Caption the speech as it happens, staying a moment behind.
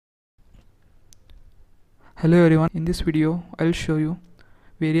Hello everyone, in this video I'll show you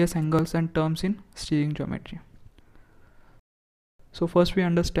various angles and terms in steering geometry. So first we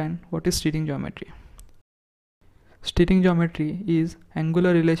understand what is steering geometry. Steering geometry is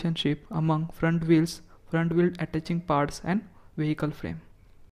angular relationship among front wheel attaching parts and vehicle frame.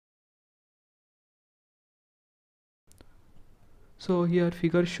 So here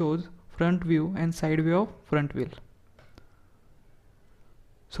figure shows front view and side view of front wheel.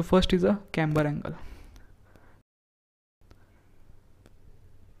 So first is a camber angle.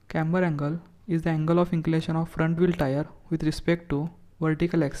 Camber angle is the angle of inclination of front wheel tire with respect to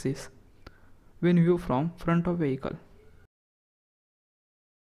vertical axis when viewed from front of vehicle.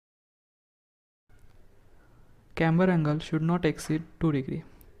 Camber angle should not exceed 2 degree.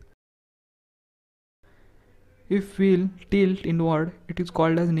 If wheel tilt inward, it is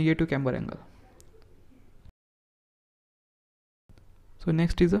called as negative camber angle. So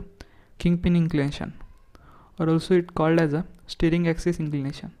next is a Kingpin inclination, or also it called as a steering axis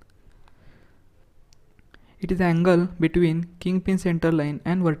inclination. It is the angle between Kingpin center line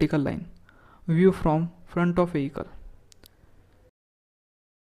and vertical line view from front of vehicle.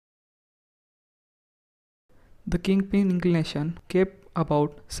 The Kingpin inclination kept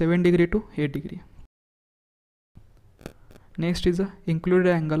about 7 degree to 8 degree. Next is the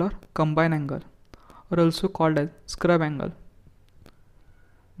included angle or combined angle, or also called as scrub angle.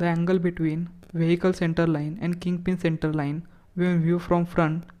 The angle between vehicle center line and Kingpin center line when viewed from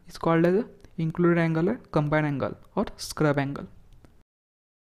front is called as a included angle or combined angle or scrub angle.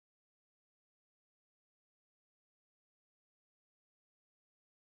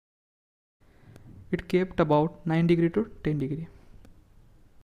 It kept about 9 degree to 10 degree.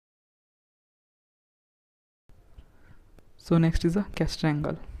 So next is a Castor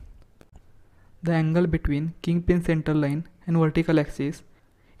angle. The angle between Kingpin center line and vertical axis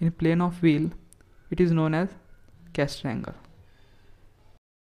in plane of wheel, it is known as Castor angle.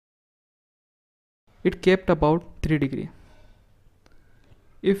 It kept about 3 degree.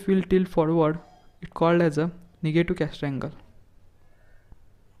 If wheel tilt forward, it called as a negative Castor angle.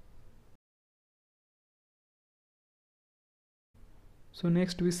 So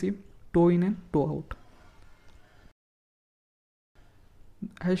next we see toe in and toe out.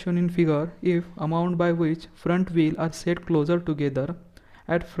 As shown in figure, if amount by which front wheel are set closer together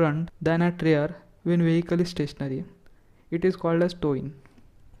at front than at rear when vehicle is stationary, it is called as toe in.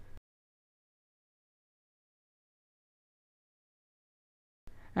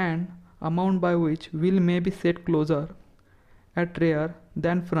 And amount by which wheel may be set closer at rear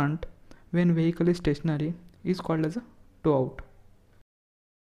than front when vehicle is stationary is called as a toe out.